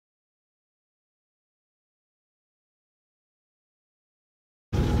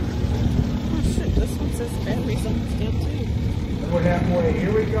battery's almost dead too. We're halfway.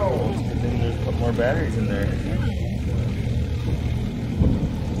 Here we go. And then there's a couple more batteries in there.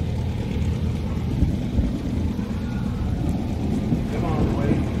 Come on,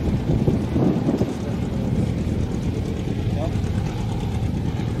 wait.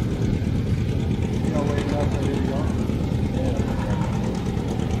 You know, wait enough. Here we go.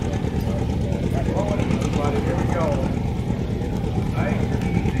 Hold it, everybody. Here we go. Nice and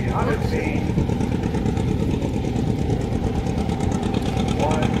easy. 100 feet.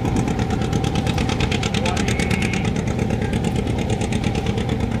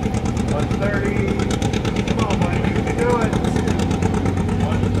 130. Come on, buddy, you can do it.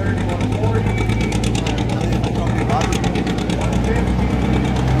 130, 140, 150.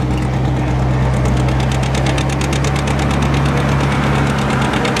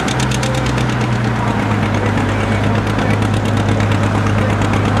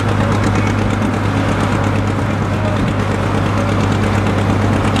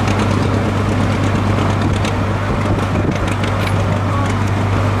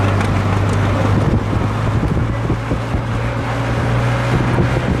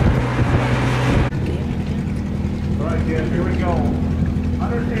 Here we go.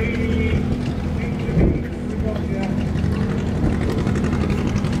 180 feet to beat. Here we go, Jeff.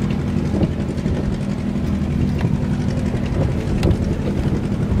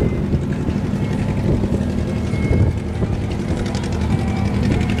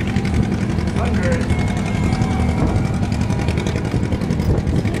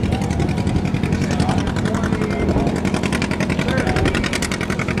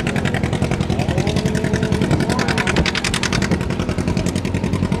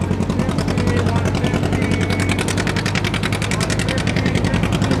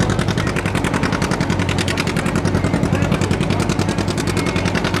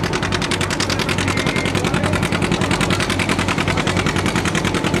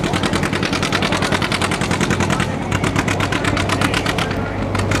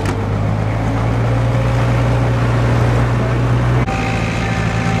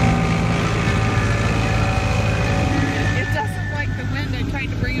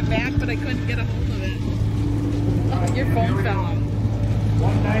 But I couldn't get a hold of it. Oh, your phone fell off.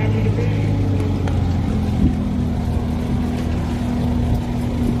 190 to beat.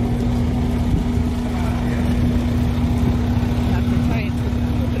 Have to tie it to the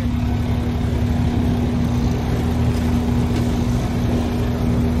motor.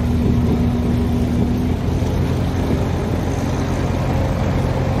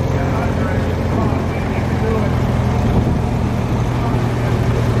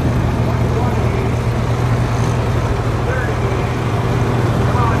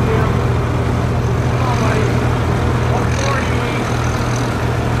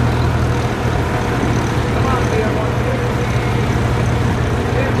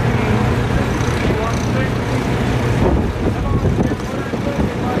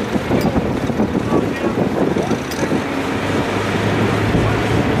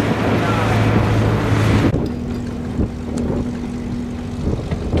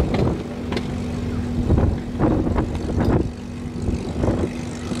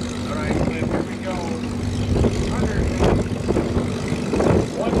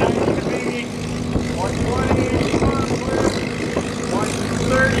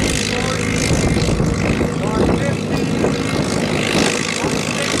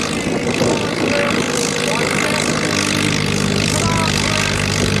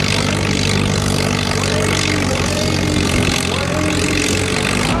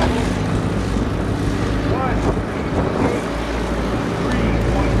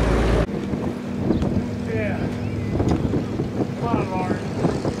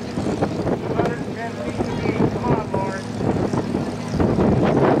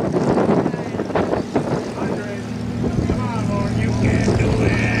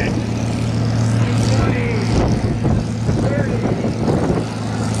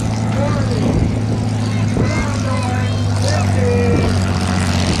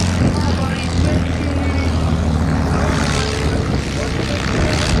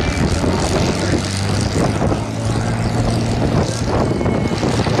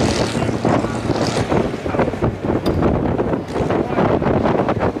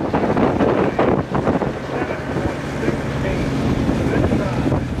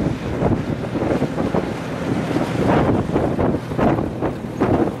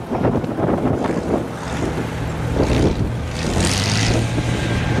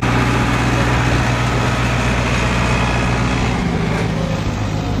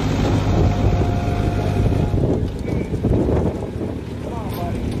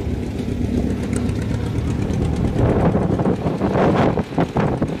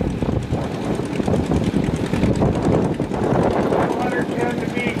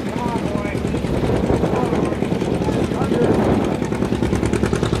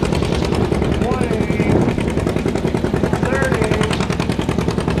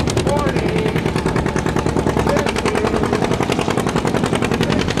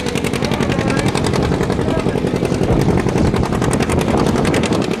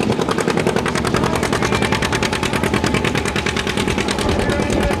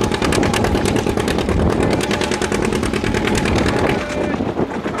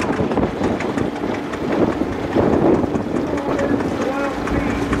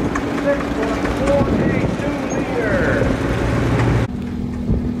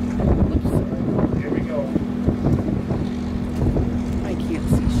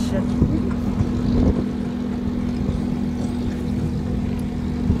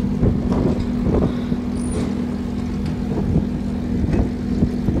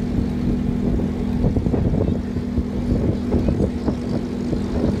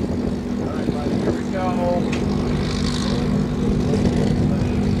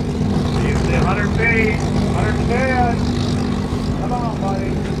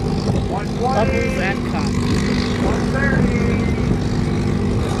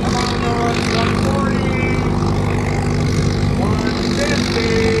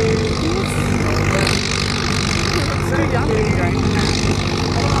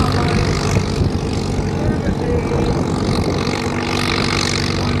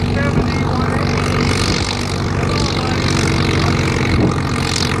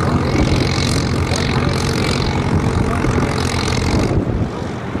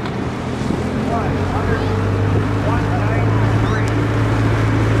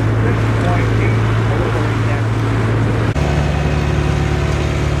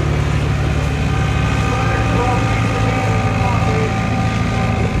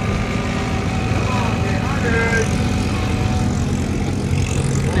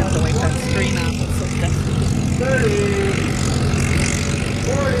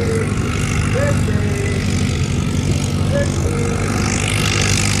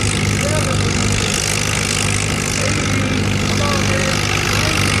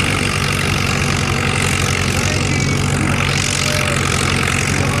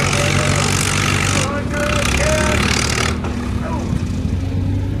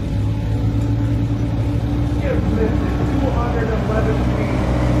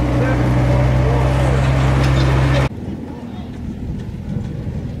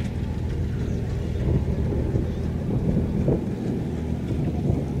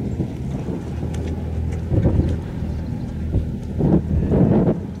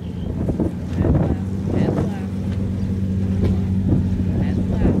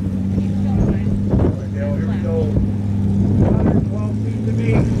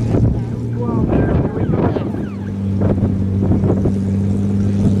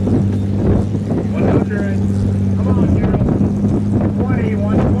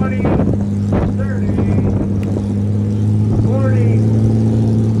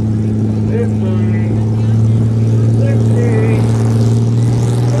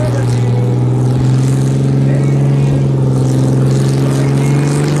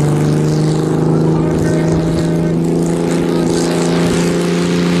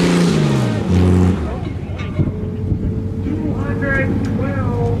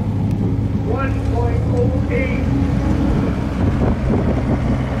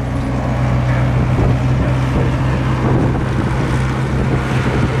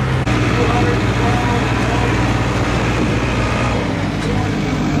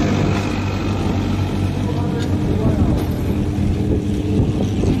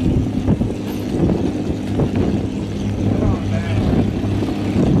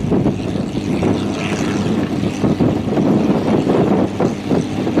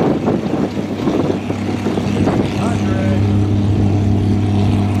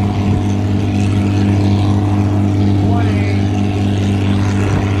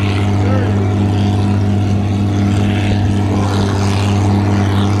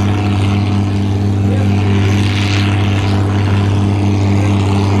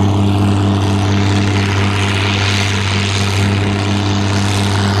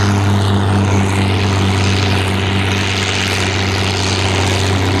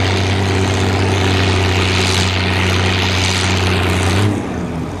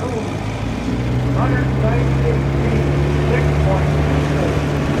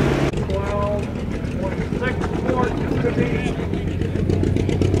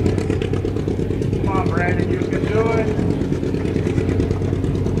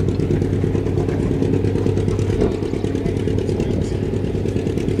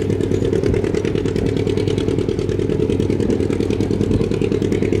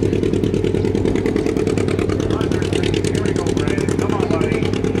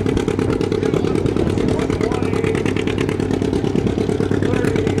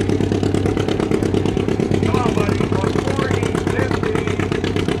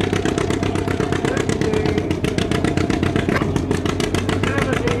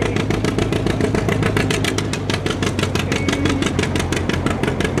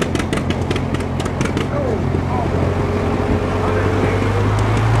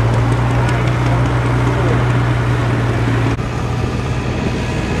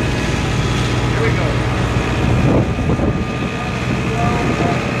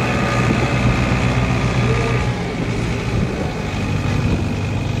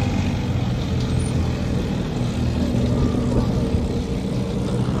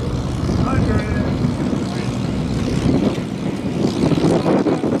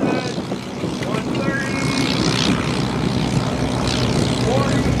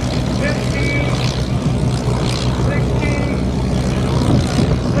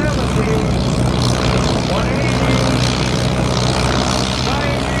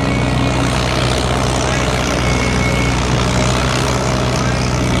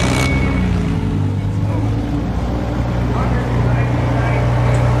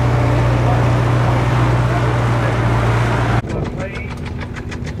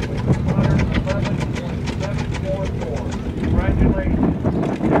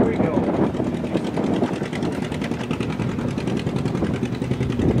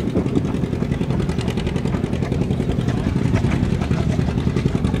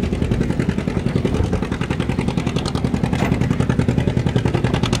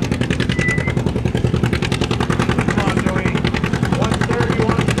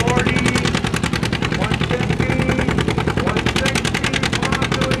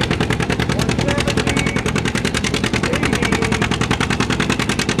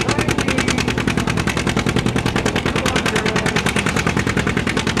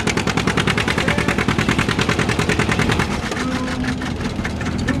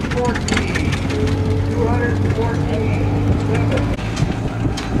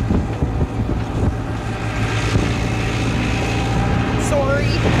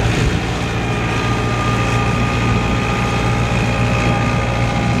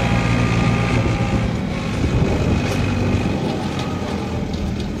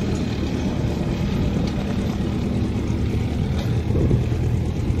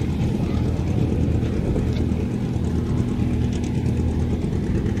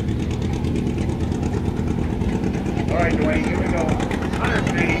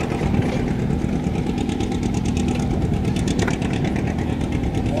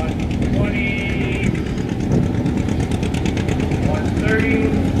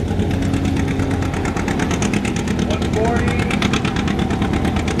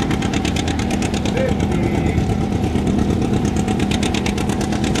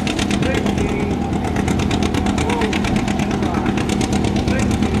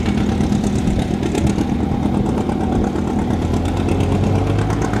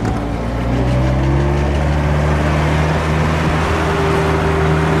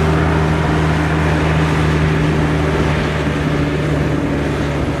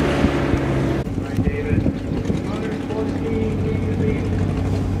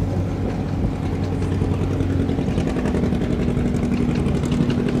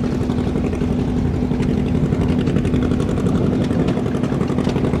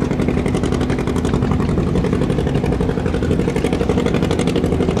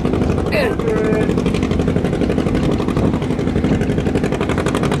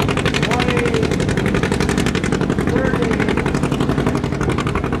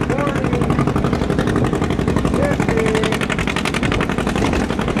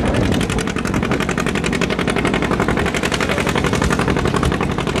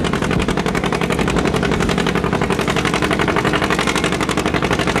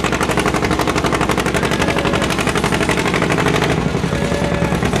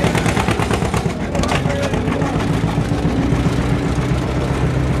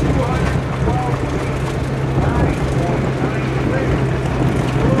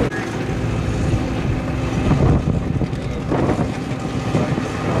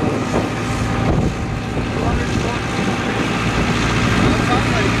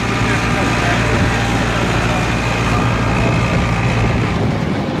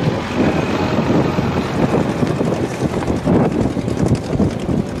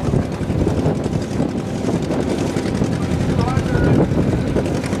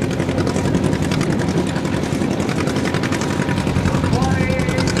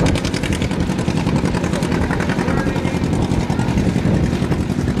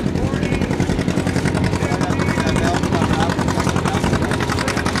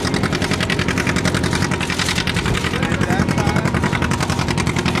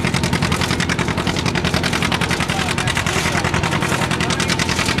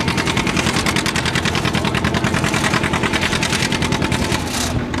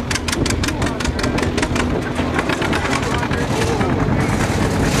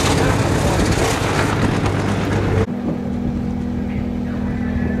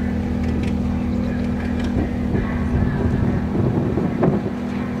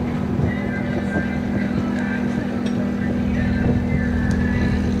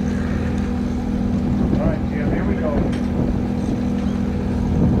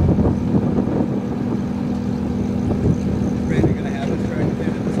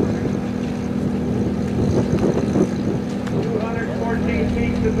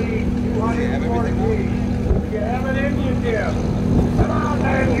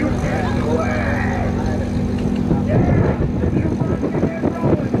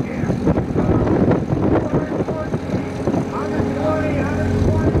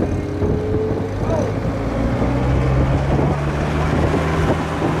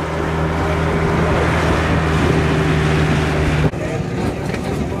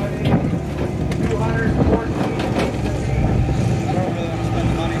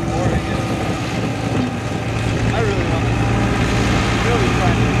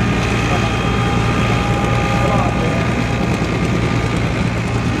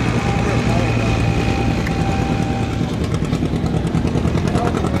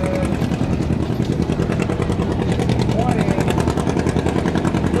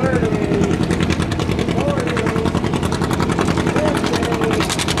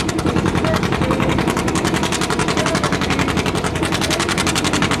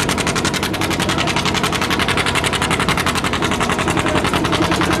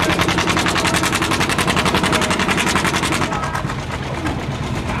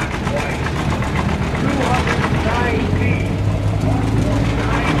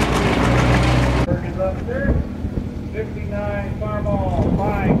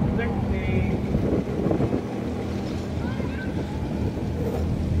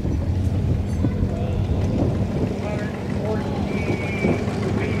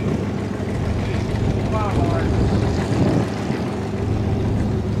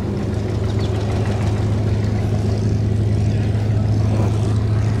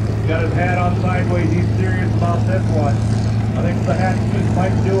 Got his hat on sideways. He's serious about this one. I think the hat just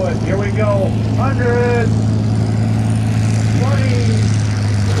might do it. Here we go. 100, 20,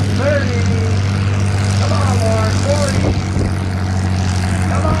 30. Come on, Lord. 40.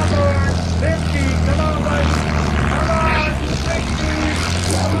 Come on, Lord. 50. Come on, buddy. Come on. 60.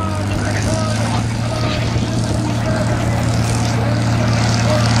 Come on.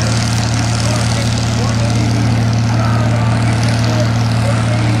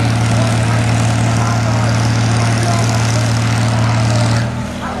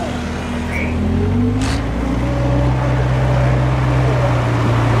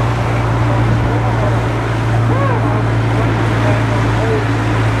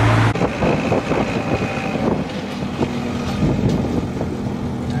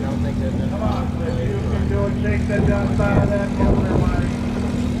 Take that dust out of that motor, buddy.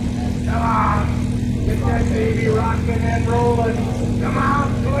 Come on. Get that baby rocking and rolling. Come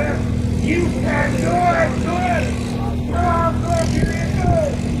on, Cliff. You can do it, Cliff. Come on, Cliff. You can do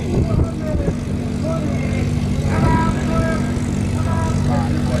it. Come on, Cliff. Come on, Cliff. Come on,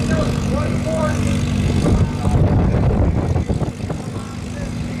 Cliff.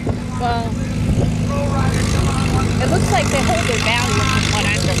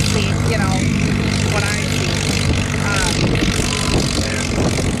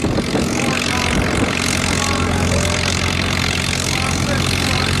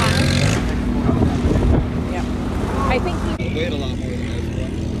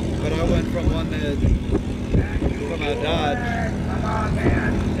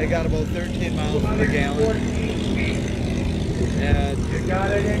 got about 13 miles per gallon. And You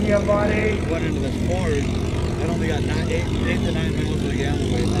got it in you, buddy. went into this Ford. I only got 8 to 9 miles per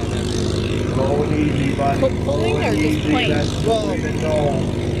gallon weight. Not that bad. Going easy, buddy. Pulling or Going just easy. plain? That's Well, what we've been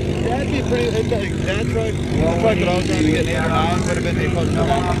told. That'd be pretty. That truck that I was trying to get 8 or 9 would have been me pushing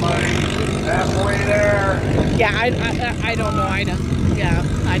Come on, buddy. Halfway there. Yeah, I don't know. I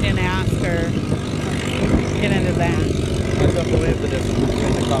didn't ask or get into that. I don't believe the difference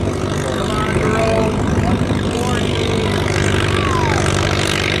between the Cummins and the Ford. Come on, Jerome. 140.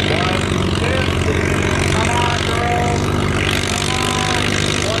 150. Come on, Jerome. Come on.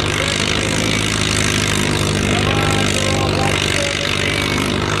 160. Come on, Jerome.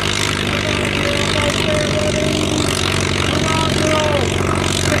 170. Come on, Jerome.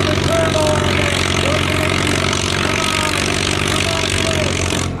 Get the turbo on it. 180. Come on, Jerome.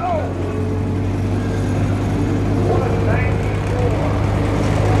 Oh. 194.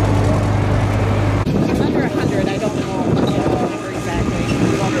 It's under 100. I don't know. I don't remember exactly.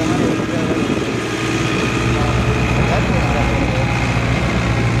 Under 100. That's what's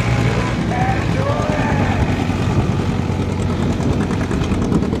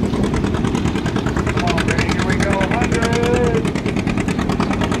Come on, baby, here we go. 100,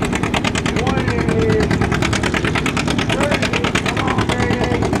 20, 30, come on,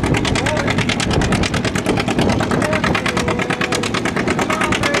 baby. 40, 50, come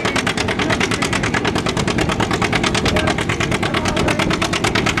on, baby. 50.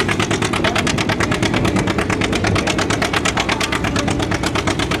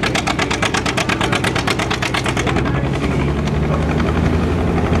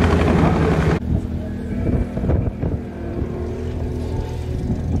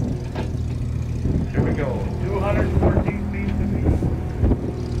 Here we go. 214 feet to beat.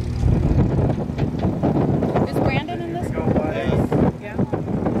 Is Brandon in this Here we go, one? buddy.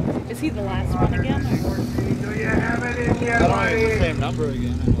 Yeah. Is he the last one again? Or? 214. Do you have it in you, I don't have buddy? the same number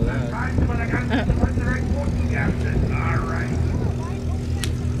again. I know that. Right, but I got the right one, Captain. All right.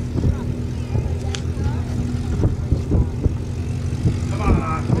 Come on,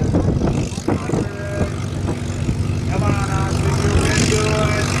 Austin. 100. Come on, Austin. You can do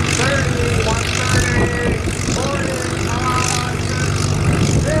it. 30, 130, 40. Come on, Austin.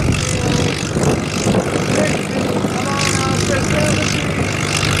 50, 60. Come on, Austin.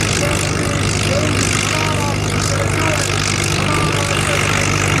 70, 70, 80. Come on, Austin. You're gonna do it.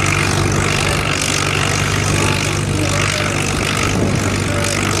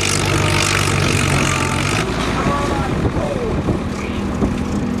 Come on, Austin.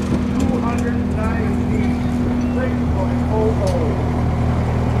 296.00.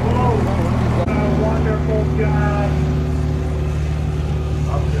 Wonderful job.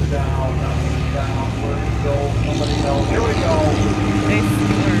 Up and down, where do you go? Somebody else. Here we go. They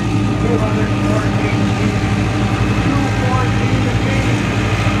were. 214 feet. 214 feet.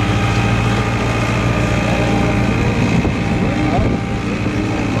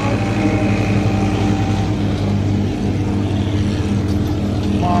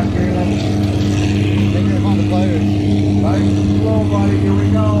 Come on, Caleb. Take it on the players. Nice and slow, buddy. Here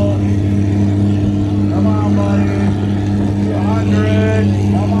we go. Come on, buddy. 200.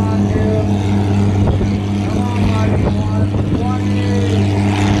 Come on, Caleb. Come on, buddy. 120.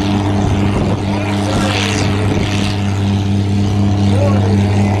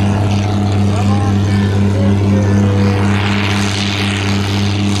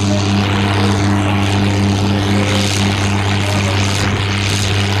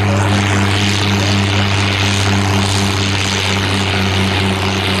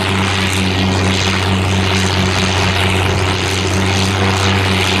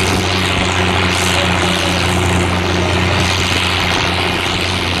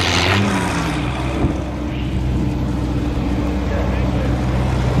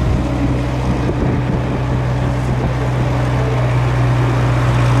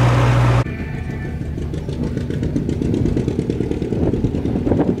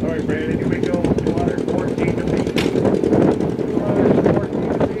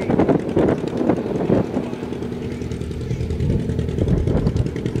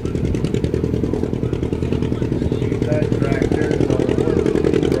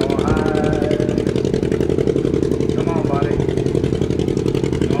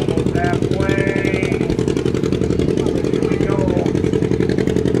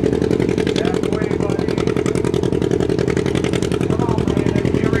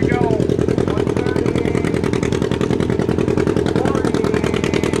 2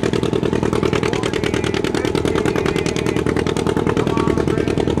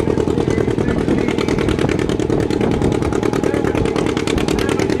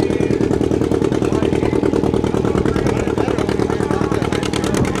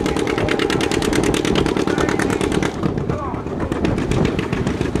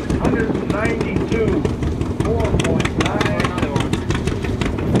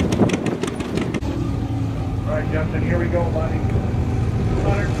 on, Justin. Here we go, buddy.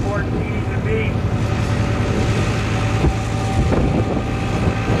 214 to beat.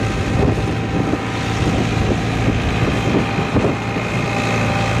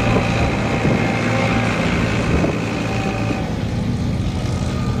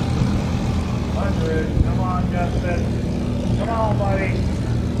 Come on, Justin. Come on, buddy.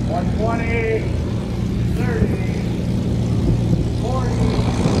 120, 30, 40,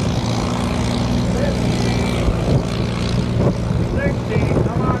 50, 60.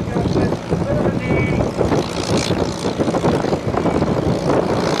 Come on, Justin. 70.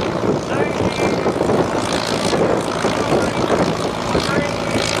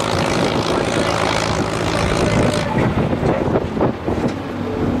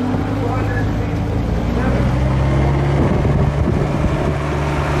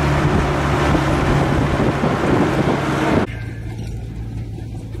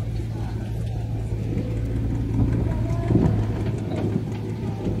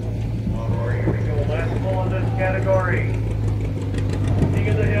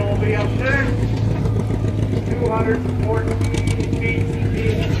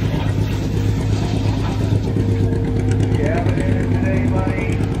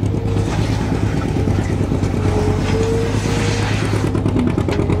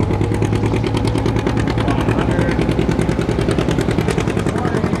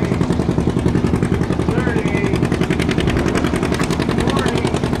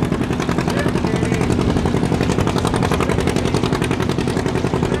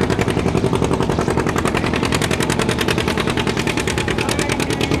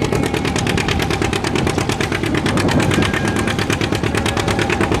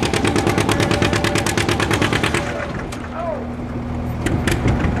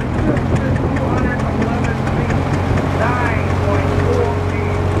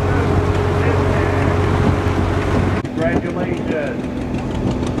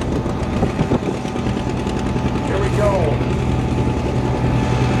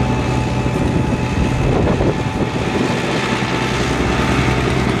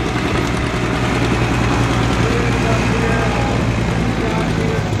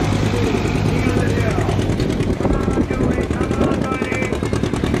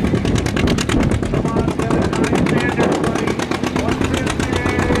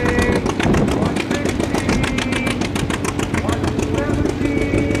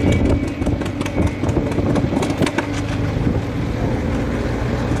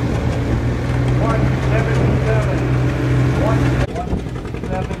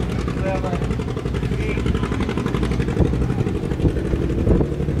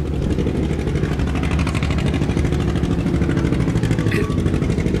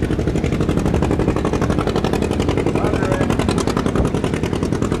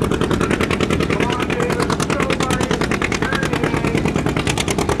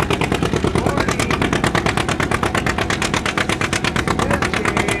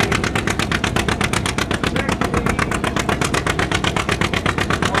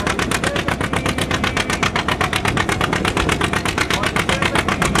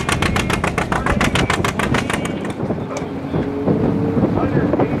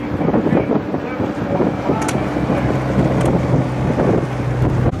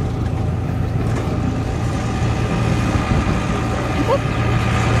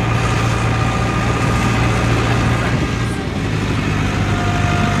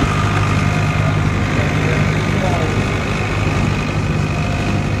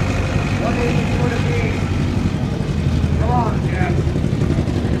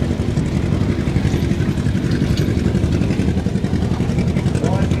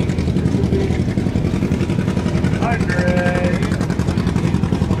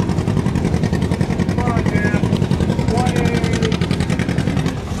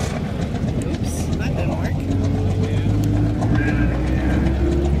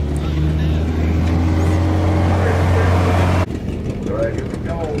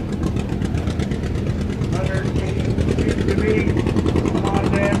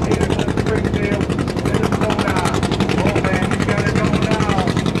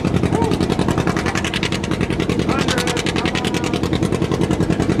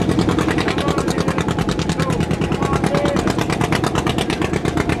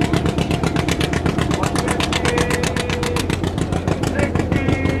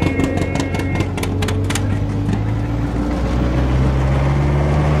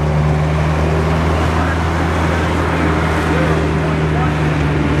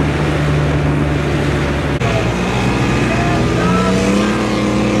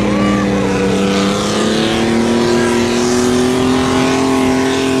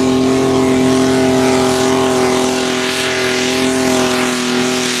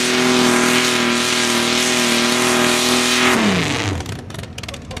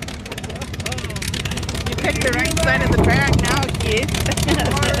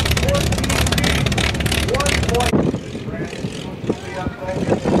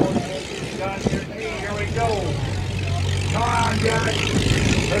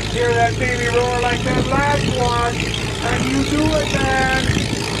 that baby roar like that last one. And you do it, man.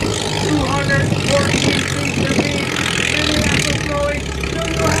 214 feet to beat. Minneapolis going. Do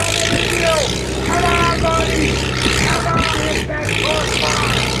you have a video? Come on, buddy. Come on, hit that course bar.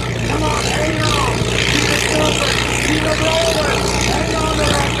 Come on, hang on. Keep it moving. Keep it rolling. Hang on to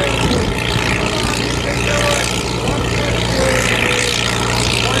that baby. Come on, you can do it. 150.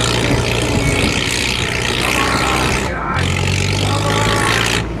 160. Come on, guys. Come on.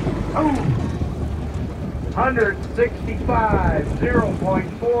 Oh. 165,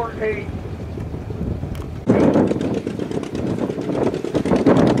 0.48.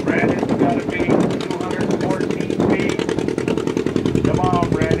 Brandon's got to be 214 feet. Come on,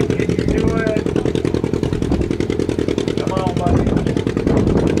 Brandon, can you do it? Come on, buddy.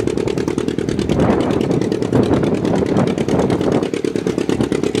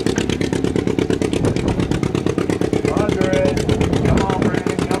 100. Come on,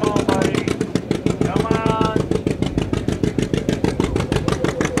 Brandon. Come on, buddy. Come on.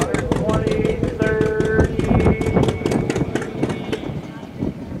 120, 30.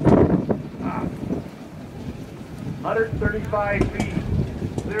 135 feet,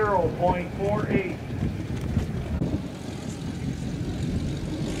 0.48.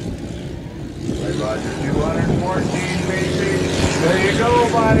 Right, Roger, 214, baby. There you go,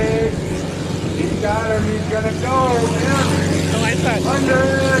 buddy. He's got him. He's going to go. Yeah. Oh, I thought.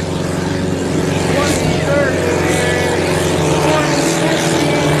 100. 130.